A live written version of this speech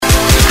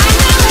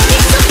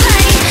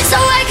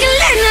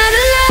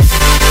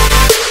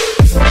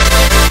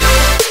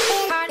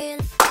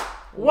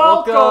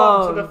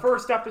Welcome to the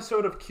first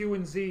episode of Q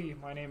and Z.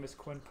 My name is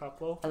Quinn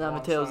Peplo. And I'm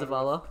Mateo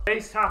Zavala.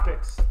 Today's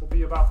topics will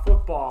be about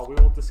football. We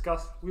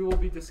will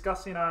be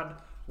discussing on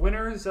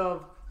winners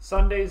of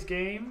Sunday's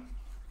game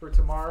for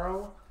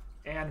tomorrow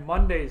and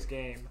Monday's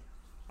game.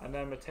 And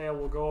then Mateo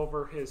will go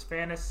over his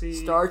fantasy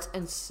starts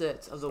and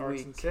sits of the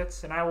week.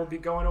 And I will be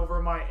going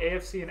over my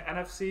AFC and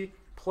NFC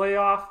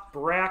playoff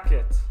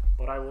bracket,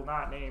 but I will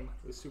not name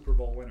the Super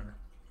Bowl winner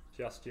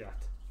just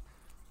yet.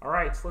 All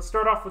right, so let's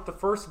start off with the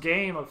first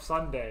game of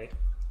Sunday.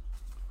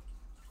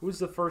 Who's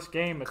the first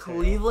game, Mateo?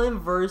 Cleveland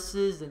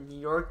versus the New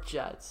York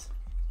Jets.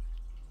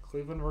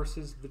 Cleveland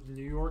versus the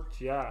New York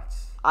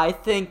Jets. I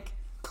think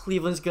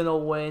Cleveland's going to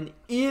win,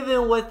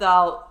 even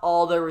without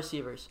all their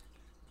receivers.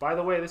 By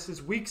the way, this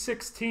is Week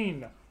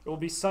 16. It will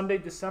be Sunday,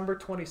 December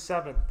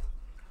 27th.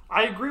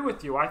 I agree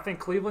with you. I think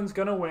Cleveland's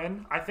going to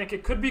win. I think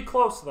it could be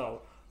close,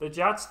 though. The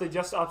Jets, they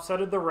just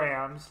upsetted the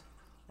Rams.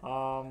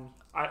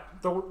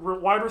 The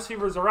wide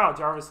receivers are out.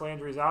 Jarvis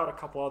Landry's out. A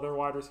couple other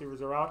wide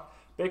receivers are out.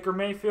 Baker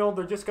Mayfield,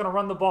 they're just going to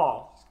run the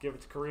ball. Just give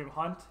it to Kareem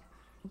Hunt.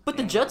 But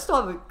the Jets still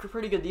have a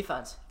pretty good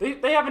defense.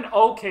 They have an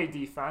okay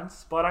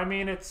defense, but I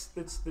mean, it's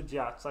the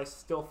Jets. I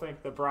still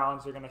think the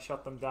Browns are going to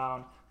shut them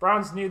down.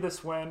 Browns need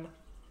this win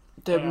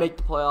to make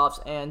the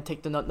playoffs and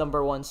take the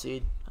number one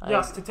seed.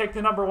 Yes, to take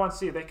the number one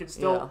seed. They could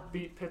still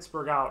beat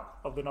Pittsburgh out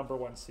of the number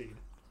one seed.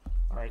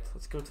 All right,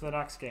 let's go to the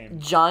next game.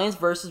 Giants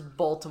versus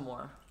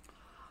Baltimore.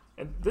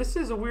 And this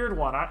is a weird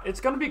one.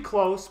 It's going to be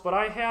close, but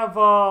I have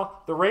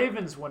the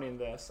Ravens winning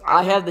this.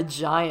 I have the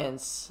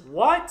Giants.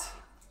 What?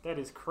 That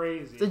is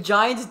crazy. The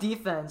Giants'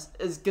 defense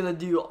is going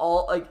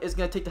to is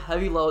going to take the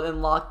heavy load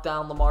and lock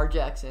down Lamar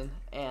Jackson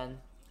and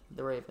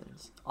the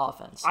Ravens'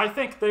 offense. I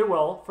think they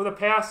will. For the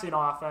passing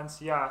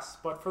offense, yes.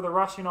 But for the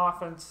rushing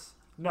offense,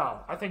 no.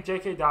 I think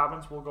J.K.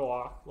 Dobbins will go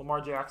off. Lamar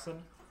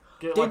Jackson.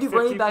 They do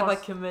running back by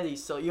committee,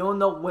 so you don't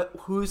know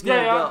who's going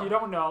to go. Yeah, you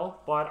don't know.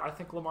 But I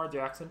think Lamar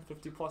Jackson,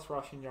 50-plus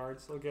rushing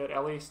yards. He'll get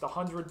at least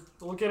 100.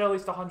 We'll get at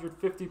least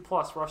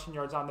 150-plus rushing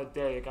yards on the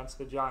day against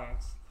the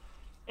Giants.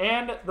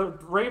 And the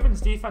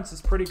Ravens' defense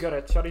is pretty good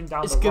at shutting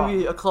down the run. It's going to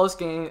be a close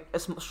game.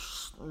 It's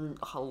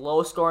a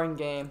low-scoring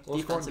game,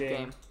 defensive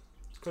game.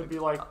 Could be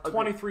like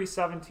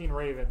 23-17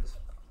 Ravens.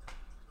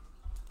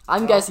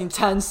 I'm guessing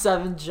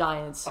 10-7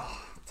 Giants.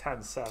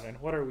 10-7.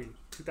 What are we,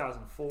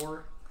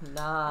 2004?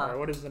 Nah. All right,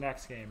 what is the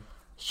next game?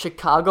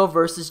 Chicago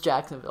versus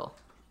Jacksonville.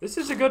 This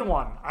is a good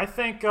one. I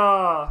think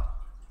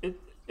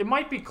it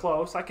might be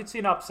close. I could see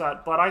an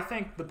upset, but I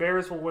think the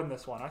Bears will win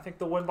this one. I think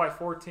they'll win by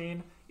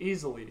 14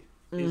 easily.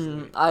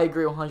 I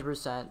agree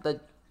 100%.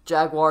 The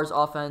Jaguars'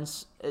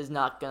 offense is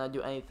not going to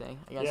do anything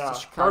against the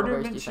Chicago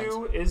Bears defense.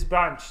 Gardner Minshew is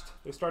benched.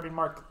 They're starting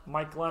Mike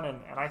Glennon,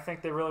 and I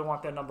think they really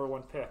want that number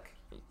one pick.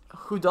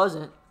 Who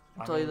doesn't?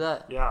 I'll tell you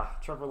that. Yeah,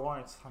 Trevor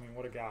Lawrence. I mean,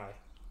 what a guy.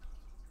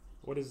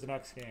 What is the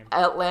next game?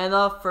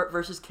 Atlanta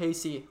versus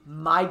KC.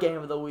 My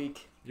game of the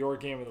week. Your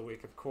game of the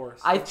week, of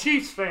course. I'm a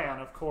Chiefs fan,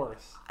 of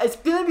course. It's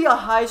going to be a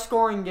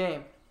high-scoring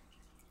game.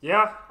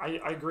 Yeah, I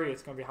agree.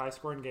 It's going to be a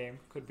high-scoring game.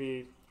 Could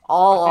be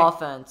all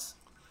offense.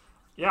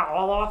 Yeah,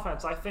 all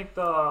offense. I think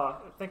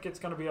it's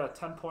going to be a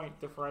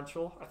 10-point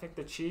differential. I think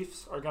the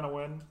Chiefs are going to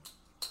win.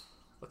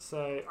 Let's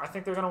say I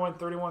think they're going to win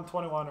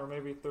 31-21 or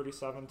maybe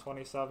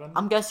 37-27.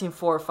 I'm guessing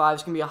 4 or 5.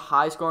 It's going to be a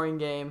high-scoring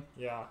game.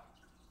 Yeah.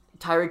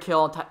 Tyreek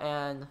Hill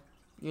and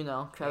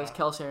Travis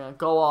Kelce are going to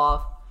go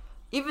off.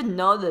 Even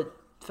though the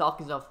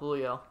Falcons have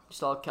Julio, you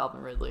still have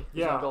Calvin Ridley.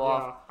 He's going to go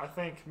off. I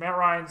think Matt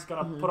Ryan's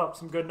going to put up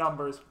some good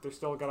numbers, but they're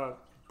still going to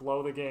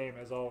blow the game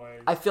as always.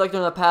 I feel like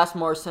they're going to pass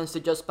more since they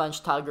just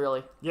benched Todd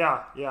Gurley.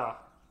 Yeah. I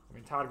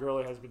mean, Todd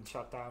Gurley has been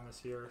shut down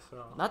this year.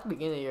 So not the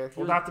beginning of the year.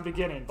 Well, not the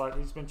beginning, but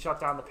he's been shut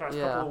down the past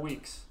couple of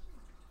weeks.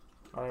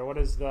 All right, what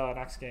is the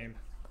next game?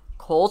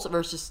 Colts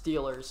versus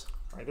Steelers.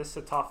 All right, this is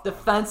a tough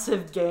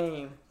defensive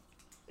game.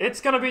 It's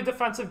going to be a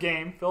defensive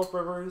game. Phillip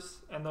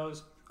Rivers and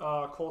those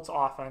Colts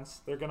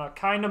offense, they're going to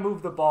kind of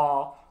move the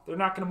ball. They're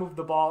not going to move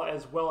the ball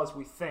as well as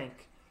we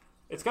think.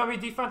 It's going to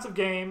be a defensive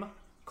game.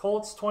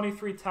 Colts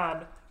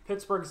 23-10.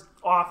 Pittsburgh's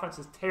offense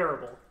is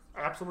terrible.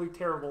 Absolutely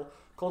terrible.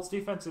 Colts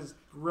defense is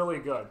really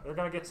good. They're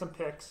going to get some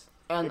picks.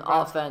 And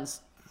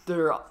offense.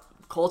 Their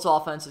Colts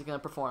offense is going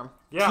to perform.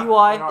 Yeah,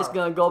 T.Y. is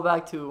going to go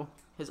back to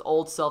his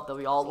old self that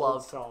we all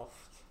loved.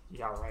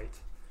 Yeah, right.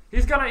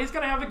 He's gonna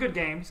have a good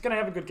game. He's gonna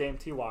have a good game.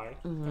 Ty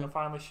gonna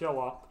finally show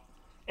up.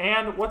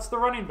 And what's the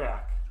running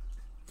back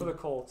for the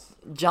Colts?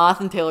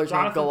 Jonathan Taylor's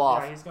gonna go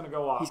off. Yeah, he's gonna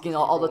go off. He's getting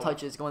all the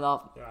touches, going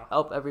off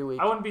up every week.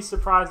 I wouldn't be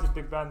surprised if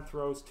Big Ben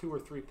throws 2 or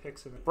 3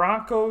 picks in it.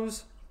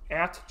 Broncos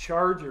at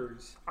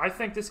Chargers. I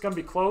think this is gonna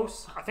be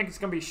close. I think it's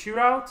gonna be a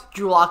shootout.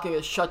 Drew Lock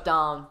is shut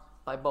down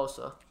by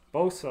Bosa.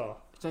 He's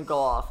gonna go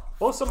off.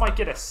 Bosa might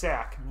get a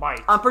sack.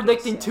 I'm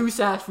predicting 2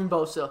 sacks from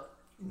Bosa.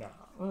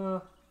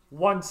 No.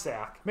 1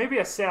 sack. Maybe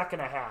a sack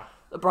and a half.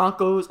 The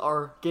Broncos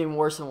are getting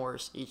worse and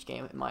worse each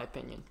game, in my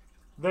opinion.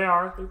 They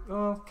are.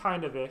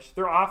 Kind of-ish.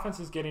 Their offense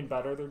is getting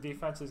better. Their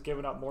defense is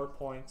giving up more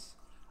points.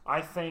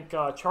 I think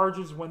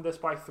Chargers win this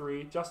by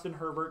 3. Justin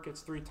Herbert gets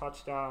 3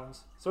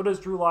 touchdowns. So does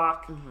Drew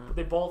Lock.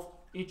 They both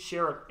each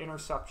share an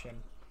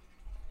interception.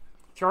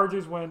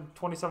 Chargers win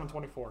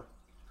 27-24.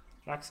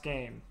 Next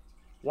game.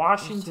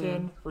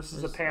 Washington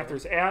versus the versus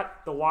Panthers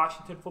at the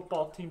Washington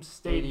Football Team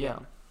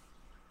Stadium.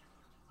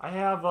 I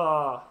have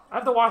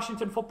the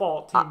Washington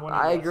Football Team winning.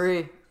 I this.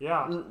 agree.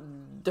 Yeah.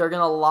 They're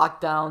gonna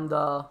lock down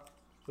the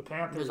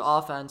Panthers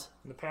offense.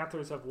 And the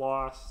Panthers have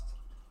lost.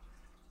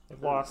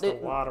 They've lost a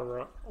lot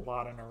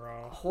in a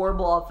row.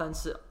 Horrible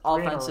offensive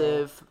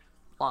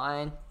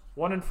line.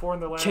 1-4 in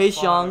the last. Chase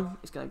 5. Young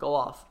is gonna go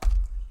off.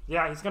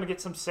 Yeah, he's gonna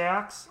get some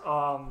sacks.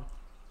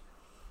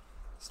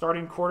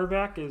 Starting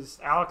quarterback is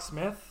Alex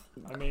Smith.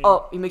 I mean,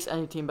 He makes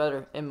any team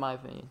better, in my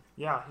opinion.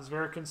 yeah, he's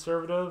very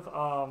conservative.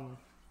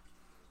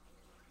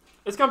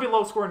 It's gonna be a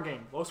low-scoring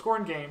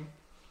game.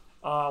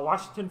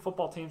 Washington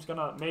Football Team's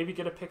gonna maybe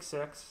get a pick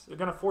six. They're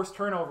gonna force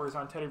turnovers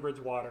on Teddy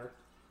Bridgewater,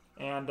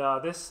 and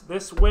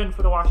this win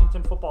for the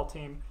Washington Football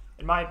Team,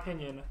 in my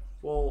opinion,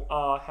 will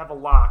have a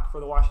lock for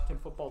the Washington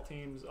Football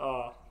Team's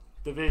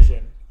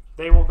division.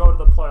 They will go to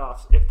the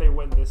playoffs if they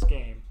win this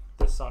game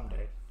this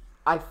Sunday.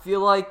 I feel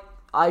like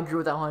I agree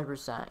with that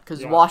 100%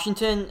 because Yeah.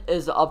 Washington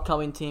is the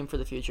upcoming team for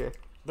the future.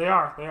 They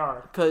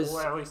are. 'Cause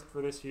well, at least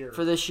for this year.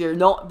 For this year,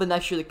 no, but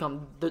next year to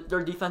come,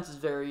 their defense is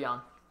very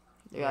young.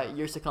 They got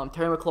years to come.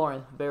 Terry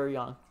McLaurin, very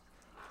young.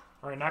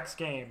 All right, next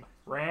game.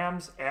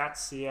 Rams at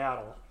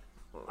Seattle.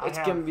 It's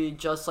gonna be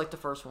just like the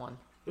first one.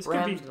 This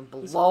Rams could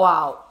gonna be blow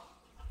out,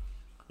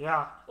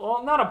 Yeah.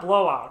 Well, not a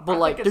blowout. but I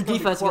like think their it's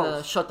defense is be gonna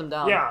close. shut them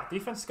down. Yeah,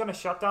 defense is gonna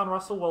shut down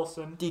Russell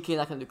Wilson. DK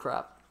not gonna do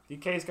crap.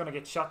 DK is gonna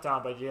get shut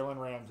down by Jalen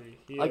Ramsey.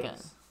 He Again.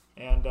 is.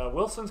 And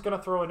Wilson's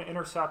gonna throw an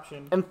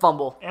interception And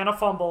fumble. and a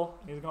fumble.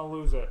 He's gonna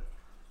lose it.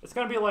 It's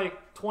gonna be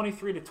like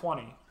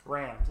 23-20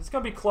 Rams. It's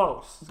gonna be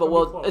close.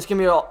 But it's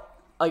gonna be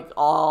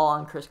all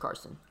on Chris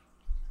Carson.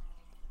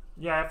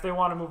 Yeah, if they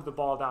want to move the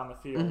ball down the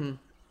field. Mm-hmm.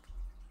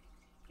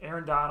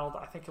 Aaron Donald,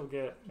 I think he'll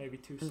get maybe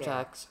 2 sacks.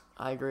 Sacks.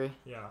 I agree.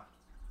 Yeah.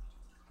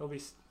 He'll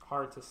be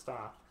hard to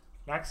stop.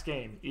 Next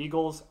game,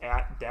 Eagles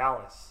at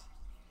Dallas.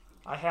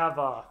 I have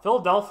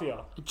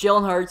Philadelphia.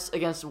 Jalen Hurts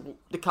against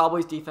the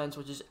Cowboys defense,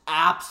 which is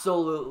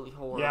absolutely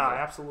horrible. Yeah,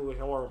 absolutely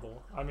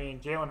horrible. I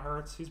mean, Jalen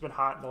Hurts, he's been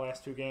hot in the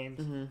last 2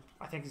 games. Mm-hmm.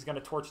 I think he's going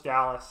to torch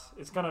Dallas.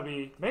 It's going to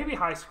be maybe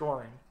high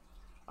scoring.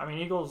 I mean,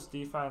 Eagles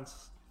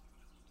defense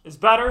is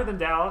better than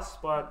Dallas,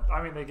 but,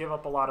 I mean, they give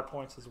up a lot of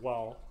points as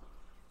well.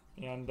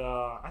 And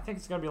I think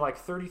it's going to be like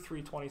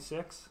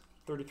 33-26,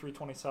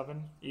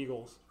 33-27,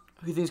 Eagles.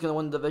 Who do you think is gonna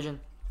win the division?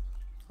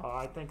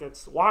 I think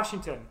it's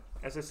Washington.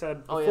 As I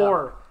said Oh,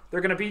 before,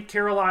 they're going to beat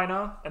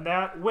Carolina, and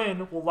that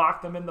win will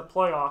lock them in the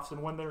playoffs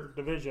and win their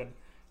division.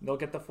 And they'll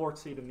get the 4th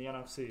seed in the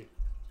NFC.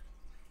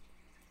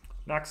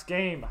 Next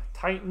game,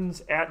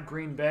 Titans at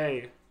Green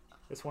Bay.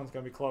 This one's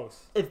going to be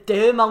close. If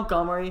David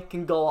Montgomery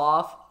can go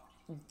off,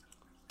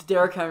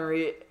 Derrick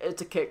Henry,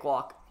 it's a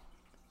cakewalk.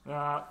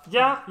 Yeah.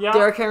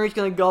 Derrick Henry's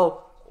gonna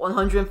go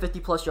 150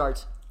 plus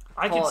yards.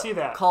 I can see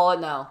that. Call it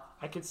now.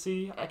 I could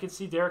see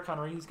Derrick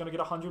Henry. He's going to get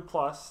 100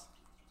 plus.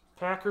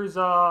 Packers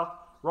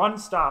run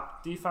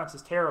stop defense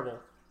is terrible.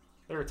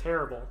 They're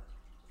terrible.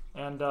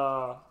 And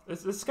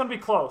this is going to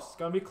be close. It's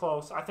going to be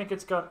close. I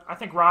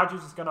think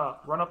Rodgers is going to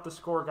run up the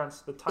score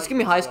against the Titans. It's gonna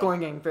be a high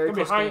scoring game, very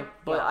close game.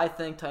 But yeah. I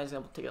think Titans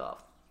gonna take it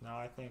off. No,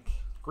 I think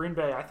Green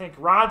Bay. I think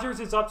Rodgers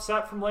is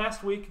upset from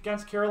last week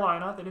against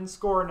Carolina. They didn't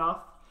score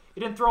enough.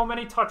 He didn't throw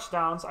many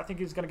touchdowns. I think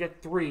he's going to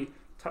get 3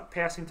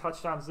 passing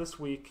touchdowns this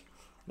week.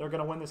 They're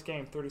going to win this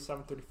game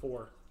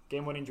 37-34.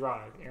 Game-winning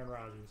drive, Aaron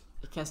Rodgers.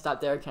 You can't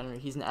stop Derrick Henry.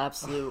 He's an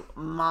absolute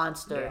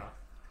monster.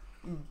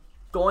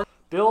 Yeah.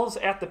 Bills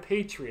at the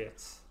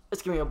Patriots.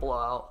 It's gonna be a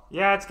blowout.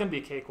 Yeah, it's going to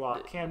be a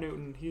cakewalk. Cam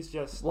Newton, he's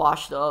just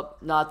Washed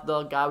up. Not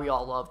the guy we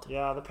all loved.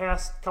 Yeah, the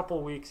past couple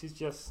of weeks, he's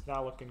just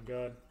not looking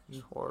good.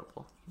 It's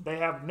horrible. They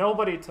have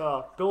nobody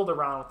to build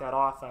around with that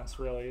offense,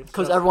 really.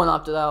 Because everyone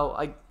opted out.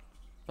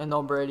 And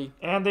no Brady.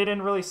 And they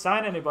didn't really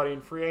sign anybody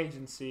in free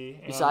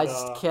agency. Besides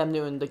Cam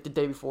Newton, like the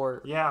day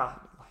before. Yeah.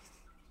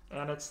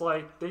 And it's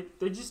like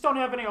they just don't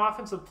have any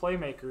offensive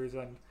playmakers.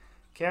 And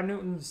Cam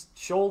Newton's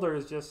shoulder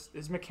is just,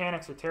 his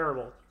mechanics are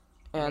terrible.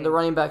 And the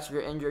running backs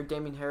are injured.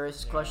 Damian Harris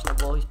is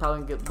questionable. He's probably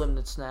going to get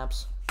limited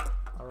snaps.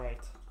 All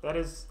right. That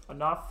is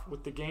enough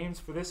with the games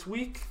for this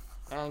week.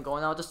 And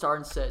going out to start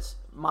and sits.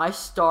 My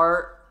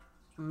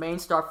main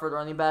start for the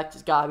running back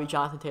has got to be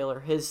Jonathan Taylor.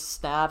 His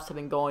snaps have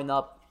been going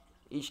up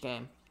each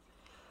game.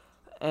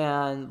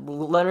 And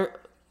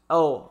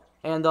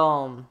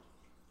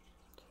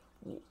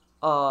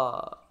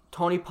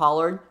Tony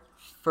Pollard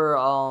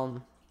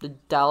for the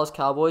Dallas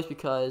Cowboys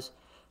because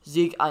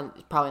Zeke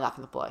is probably not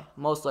going to play.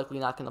 Most likely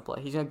not going to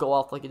play. He's going to go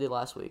off like he did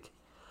last week.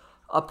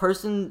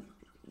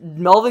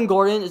 Melvin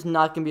Gordon is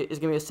going to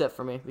be a sit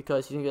for me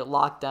because he's going to get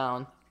locked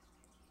down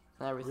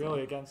and everything.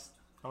 Really against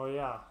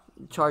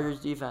Chargers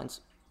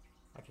defense.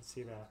 I can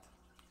see that.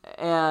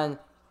 And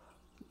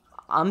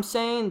I'm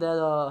saying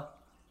that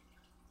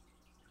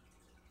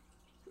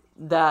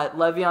that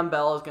Le'Veon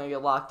Bell is going to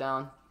get locked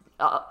down.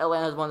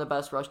 Atlanta has one of the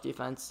best rush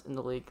defense in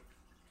the league.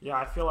 Yeah,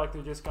 I feel like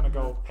they're just going to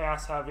go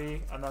pass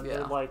heavy, and then they're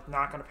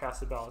not going to pass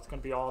the ball. It's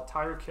going to be all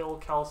Tyreek Hill,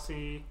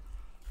 Kelsey.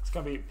 It's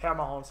going to be Pat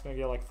Mahomes going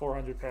to get like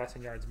 400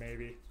 passing yards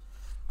maybe.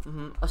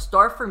 A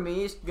start for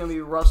me is going to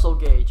be Russell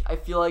Gage. I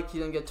feel like he's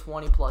going to get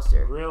 20 plus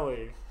there.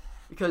 Really?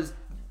 Because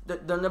they're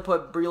going to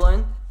put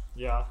Breland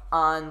Yeah.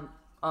 on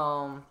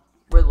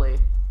Ridley.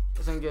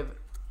 It's going to give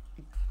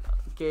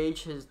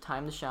Gage his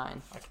time to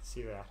shine. I can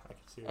see that.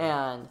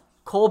 And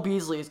Cole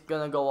Beasley is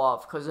going to go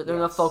off because they're going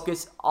to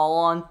focus all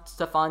on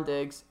Stephon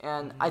Diggs.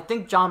 And I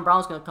think John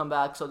Brown's going to come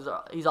back,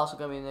 so he's also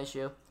going to be an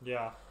issue.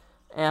 Yeah.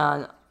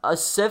 And a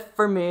SIF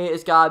for me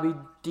is got to be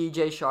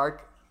DJ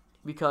Shark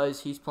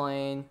because he's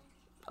playing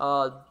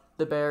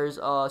the Bears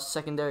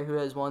secondary, who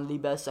has one of the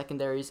best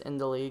secondaries in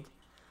the league.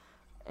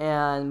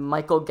 And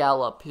Michael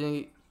Gallup.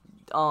 The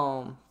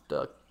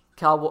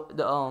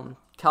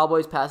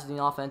Cowboys passing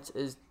offense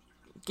is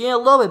getting a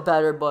little bit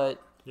better,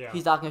 but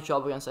he's not going to show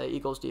up against the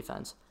Eagles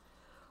defense.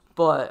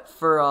 But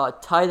for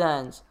tight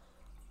ends,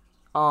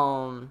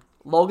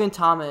 Logan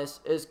Thomas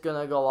is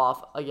going to go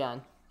off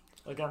again.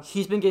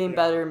 He's been getting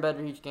better and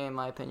better each game, in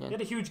my opinion. He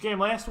had a huge game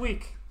last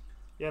week.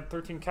 He had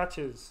 13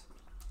 catches,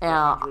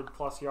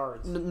 100-plus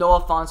yards.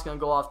 Noah Fant's going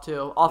to go off,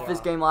 too. Off his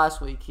game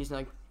last week, he's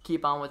going to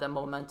keep on with that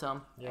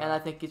momentum. Yeah. And I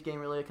think he's getting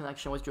really a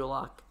connection with Drew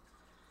Lock.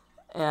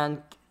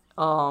 And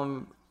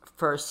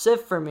for a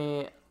SIF for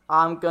me,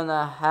 I'm going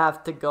to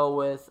have to go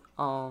with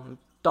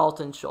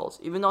Dalton Schultz.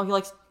 Even though he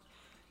likes to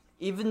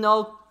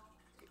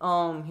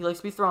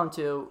be thrown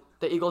to,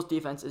 the Eagles'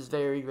 defense is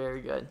very,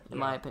 very good, in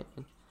my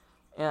opinion.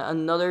 And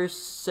another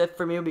SIF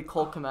for me would be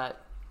Cole Kmet.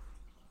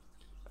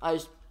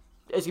 It's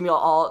gonna be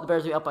the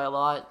Bears will be up by a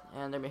lot,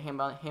 and they're gonna be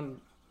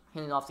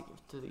handing off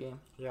to the game.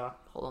 Yeah.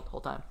 The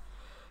whole time.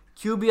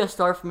 QB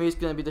start for me is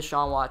gonna be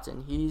Deshaun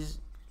Watson. He's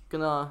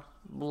gonna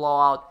blow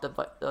out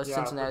the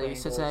Cincinnati.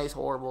 Cincinnati's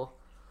horrible,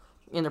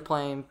 and they're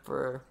playing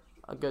for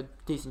a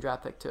decent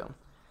draft pick too.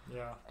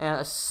 Yeah.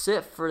 And a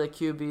SIF for the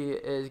QB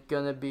is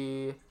gonna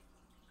be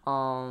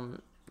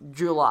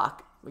Drew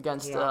Lock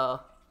against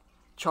the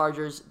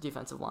Chargers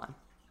defensive line.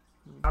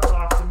 That's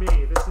off to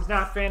me. This is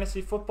not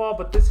fantasy football,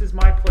 but this is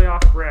my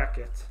playoff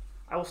bracket.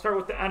 I will start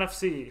with the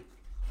NFC.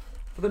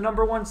 For the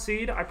number 1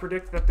 seed, I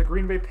predict that the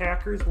Green Bay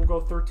Packers will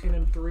go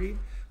 13-3.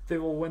 They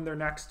will win their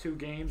next 2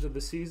 games of the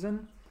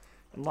season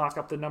and lock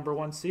up the number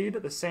 1 seed.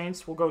 The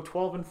Saints will go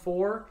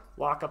 12-4,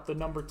 lock up the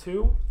number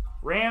 2.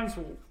 Rams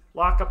will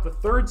lock up the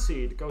 3rd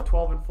seed, go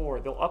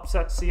 12-4. They'll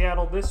upset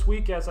Seattle this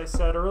week, as I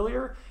said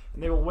earlier,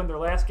 and they will win their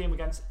last game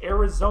against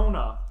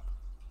Arizona,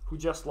 who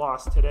just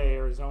lost today.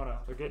 Arizona,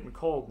 they're getting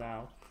cold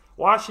now.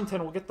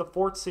 Washington will get the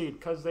 4th seed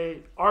because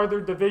they are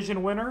their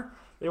division winner.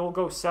 They will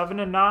go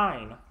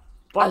 7-9.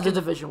 As a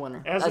division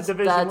winner.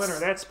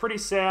 That's pretty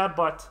sad,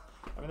 but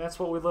I mean that's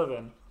what we live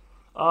in.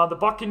 The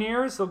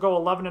Buccaneers, they'll go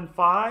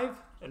 11-5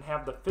 and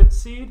have the 5th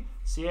seed.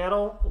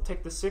 Seattle will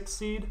take the 6th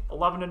seed,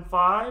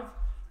 11-5.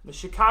 The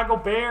Chicago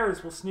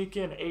Bears will sneak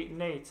in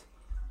 8-8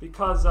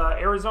 because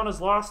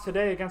Arizona's lost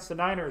today against the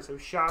Niners. It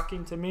was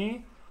shocking to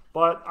me.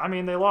 But, I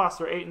mean, they lost.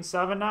 They're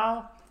 8-7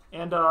 now.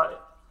 And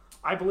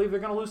I believe they're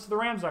going to lose to the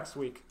Rams next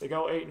week. They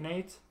go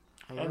 8-8.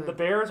 And the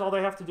Bears, all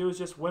they have to do is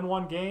just win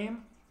 1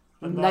 game.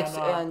 And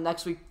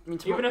next week,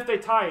 even if they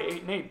tie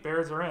 8-8,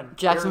 Bears are in.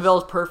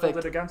 Jacksonville's perfect.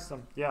 Hold it against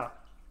them. Yeah.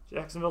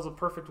 Jacksonville's a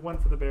perfect win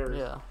for the Bears.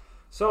 Yeah.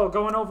 So,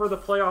 going over the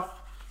playoff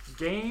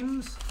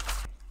games,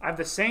 I have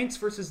the Saints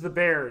versus the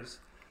Bears.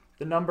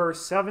 The number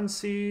 7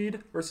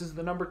 seed versus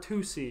the number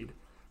 2 seed.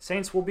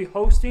 Saints will be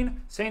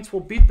hosting. Saints will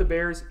beat the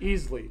Bears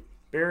easily.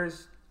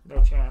 Bears,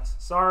 no chance.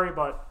 Sorry,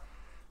 but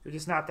they're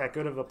just not that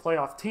good of a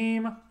playoff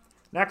team.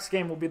 Next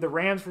game will be the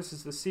Rams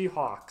versus the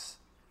Seahawks.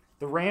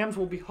 The Rams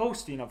will be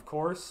hosting, of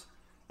course,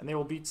 and they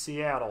will beat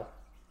Seattle.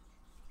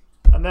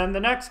 And then the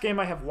next game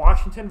I have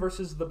Washington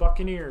versus the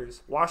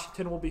Buccaneers.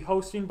 Washington will be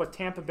hosting, but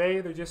Tampa Bay,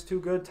 they're just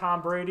too good.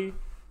 Tom Brady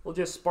will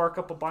just spark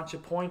up a bunch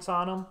of points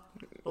on them.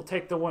 They'll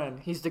take the win.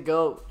 He's the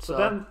GOAT. So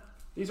then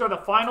these are the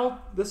final.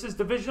 This is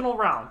divisional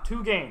round.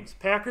 2 games.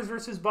 Packers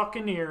versus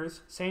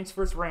Buccaneers. Saints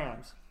versus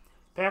Rams.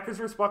 Packers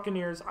versus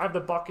Buccaneers. I have the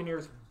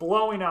Buccaneers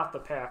blowing out the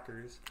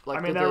Packers.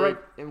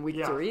 In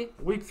week 3?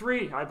 Week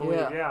 3, I believe,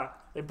 yeah.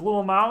 They blew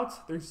them out.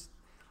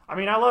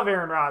 I love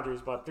Aaron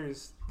Rodgers, but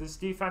this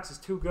defense is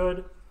too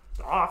good.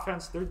 The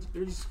offense, they're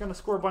just going to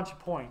score a bunch of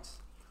points.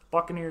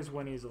 Buccaneers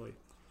win easily.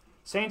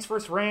 Saints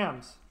versus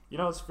Rams.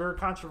 It's very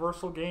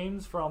controversial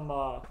games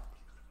before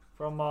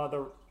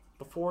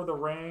the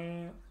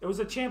Rams. It was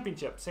a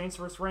championship, Saints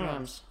versus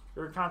Rams.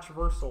 Very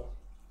controversial,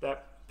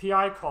 that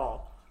PI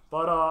call.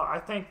 But I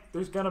think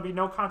there's going to be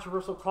no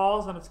controversial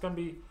calls, and it's going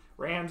to be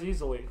Rams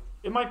easily.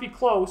 It might be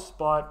close,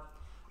 but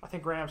I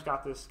think Rams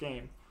got this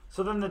game.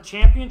 So then the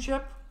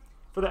championship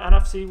for the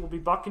NFC will be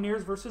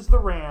Buccaneers versus the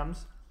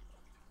Rams.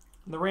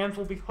 And the Rams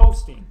will be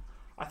hosting.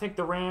 I think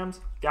the Rams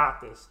got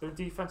this. Their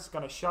defense is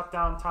going to shut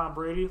down Tom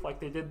Brady like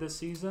they did this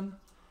season.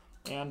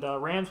 And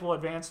Rams will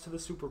advance to the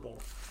Super Bowl.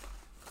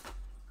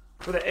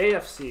 For the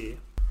AFC,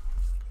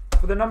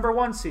 for the number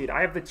 1 seed,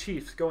 I have the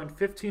Chiefs going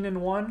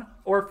 15-1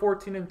 or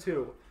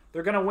 14-2.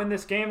 They're going to win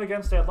this game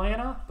against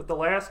Atlanta, but the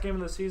last game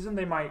of the season,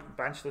 they might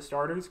bench the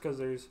starters because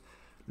there's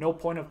no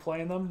point of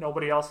playing them.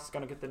 Nobody else is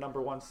going to get the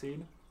number 1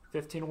 seed.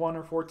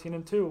 15-1 or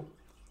 14-2.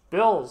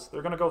 Bills,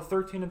 they're going to go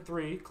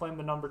 13-3, claim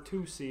the number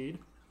 2 seed.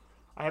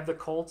 I have the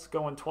Colts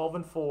going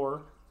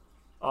 12-4,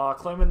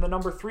 claiming the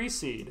number 3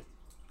 seed.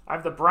 I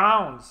have the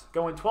Browns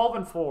going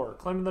 12-4,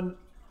 claiming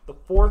the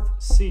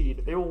 4th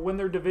seed. They will win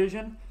their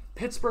division.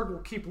 Pittsburgh will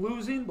keep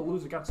losing. They'll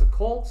lose against the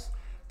Colts.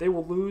 They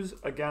will lose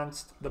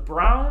against the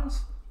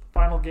Browns.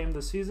 Final game of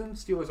the season.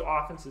 Steelers'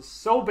 offense is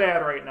so bad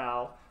right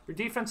now. Their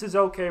defense is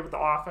okay, but the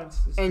offense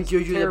is and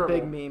Juju's terrible. a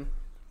big meme.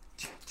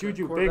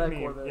 Juju, big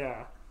meme,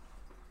 yeah.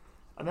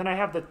 And then I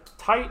have the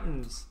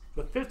Titans,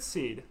 the 5th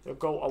seed. They'll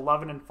go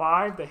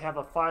 11-5. They have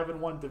a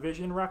 5-1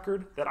 division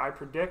record that I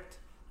predict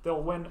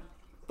they'll win.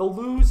 They'll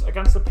lose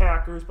against the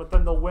Packers, but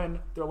then they'll win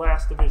their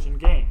last division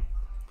game.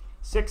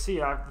 6th seed,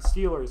 I have the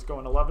Steelers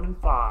going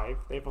 11-5.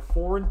 They have a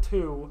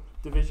 4-2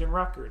 division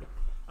record.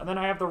 And then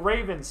I have the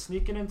Ravens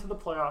sneaking into the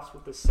playoffs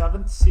with the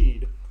 7th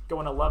seed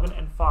going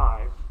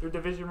 11-5. Their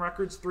division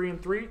record's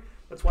 3-3.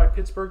 That's why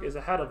Pittsburgh is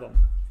ahead of them.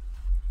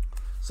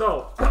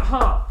 So,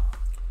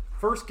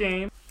 first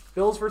game,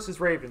 Bills versus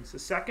Ravens. The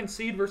 2nd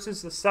seed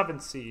versus the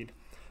 7th seed.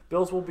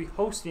 Bills will be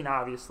hosting,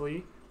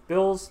 obviously.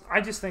 Bills,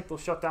 I just think they'll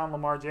shut down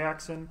Lamar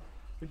Jackson.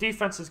 Their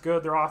defense is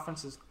good. Their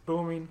offense is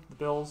booming. The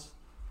Bills.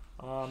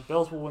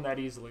 Bills will win that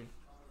easily.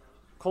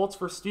 Colts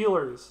versus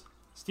Steelers.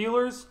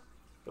 Steelers,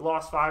 they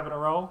lost 5 in a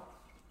row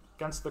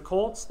against the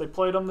Colts. They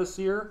played them this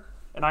year,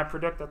 and I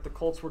predict that the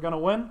Colts were going to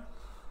win.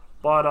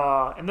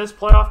 But in this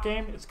playoff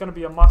game, it's going to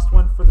be a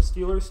must-win for the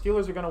Steelers.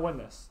 Steelers are going to win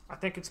this. I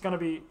think it's going to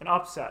be an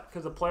upset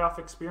because of the playoff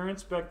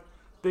experience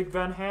Big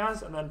Ben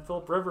has, and then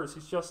Philip Rivers,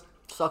 he's just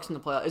sucks in the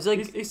playoffs. It's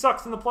like he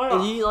sucks in the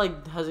playoffs. He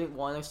hasn't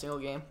won a single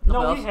game.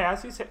 No, he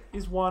has.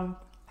 He's won,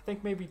 I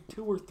think maybe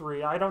 2 or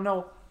 3. I don't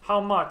know how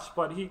much,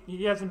 but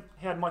he hasn't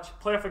had much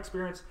playoff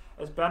experience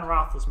as Ben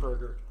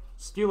Roethlisberger.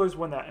 Steelers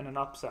win that in an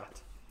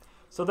upset.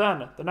 So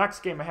then the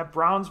next game, I have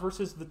Browns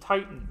versus the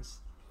Titans.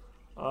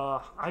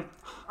 I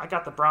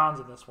got the Browns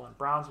in this one.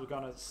 Browns are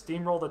going to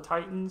steamroll the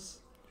Titans.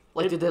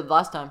 Like they did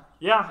last time.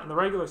 Yeah, in the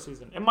regular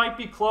season. It might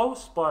be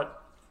close,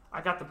 but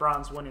I got the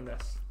Browns winning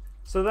this.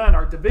 So then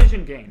our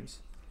division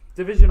games,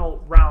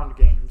 divisional round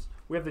games.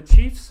 We have the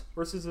Chiefs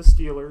versus the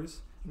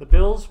Steelers, and the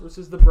Bills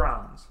versus the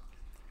Browns.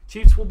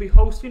 Chiefs will be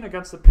hosting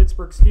against the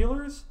Pittsburgh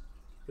Steelers,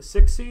 the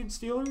 6th seed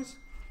Steelers,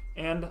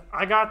 and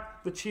I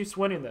got the Chiefs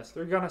winning this.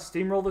 They're going to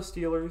steamroll the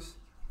Steelers.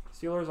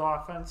 Steelers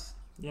offense,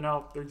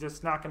 they're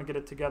just not going to get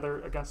it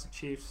together against the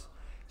Chiefs.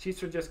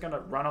 Chiefs are just going to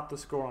run up the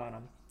score on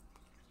them.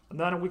 And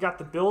then we got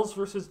the Bills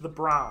versus the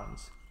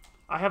Browns.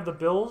 I have the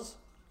Bills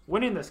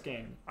winning this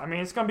game. I mean,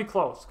 it's going to be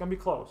close. It's going to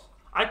be close.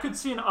 I could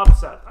see an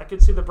upset. I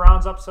could see the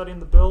Browns upsetting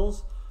the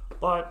Bills,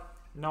 but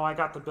no, I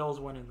got the Bills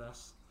winning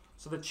this.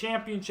 So the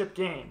championship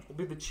game will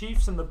be the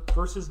Chiefs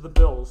versus the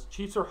Bills.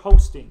 Chiefs are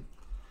hosting.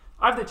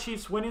 I have the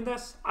Chiefs winning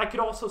this. I could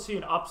also see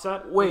an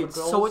upset. Wait,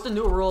 so with the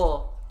new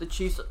rule, the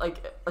Chiefs,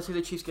 let's say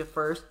the Chiefs get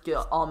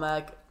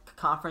automatic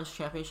conference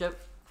championship.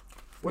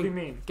 What do you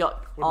mean? Get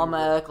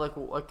automatic,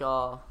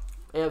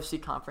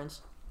 AFC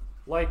conference.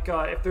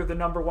 If they're the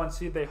number 1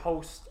 seed, they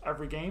host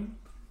every game?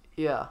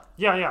 Yeah.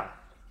 Yeah.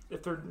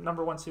 If they're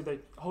number 1 seed, they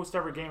host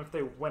every game if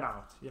they win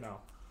out,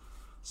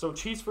 So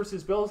Chiefs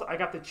versus Bills, I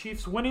got the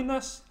Chiefs winning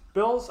this.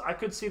 Bills, I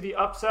could see the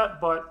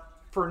upset, but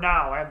for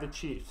now, I have the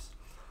Chiefs.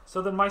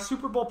 So then my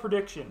Super Bowl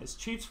prediction is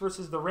Chiefs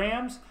versus the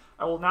Rams.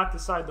 I will not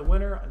decide the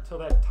winner until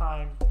that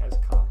time has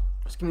come.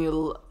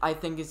 I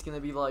think it's gonna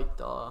be like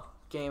the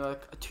game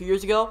 2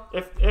 years ago.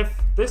 If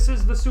this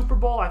is the Super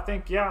Bowl, I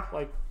think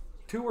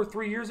 2 or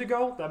 3 years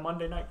ago, that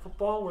Monday Night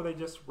Football where they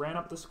just ran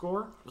up the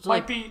score. It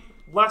might be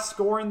less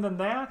scoring than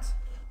that,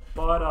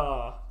 but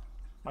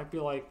might be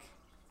in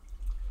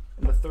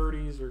the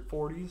 30s or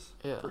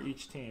 40s for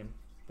each team.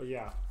 But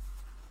yeah.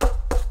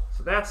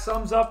 So that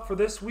sums up for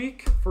this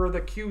week for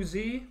the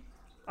QZ.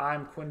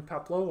 I'm Quinn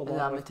Peplow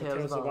along with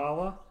Mateo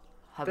Zavala.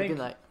 Have a good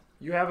night.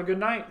 You have a good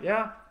night.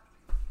 Yeah.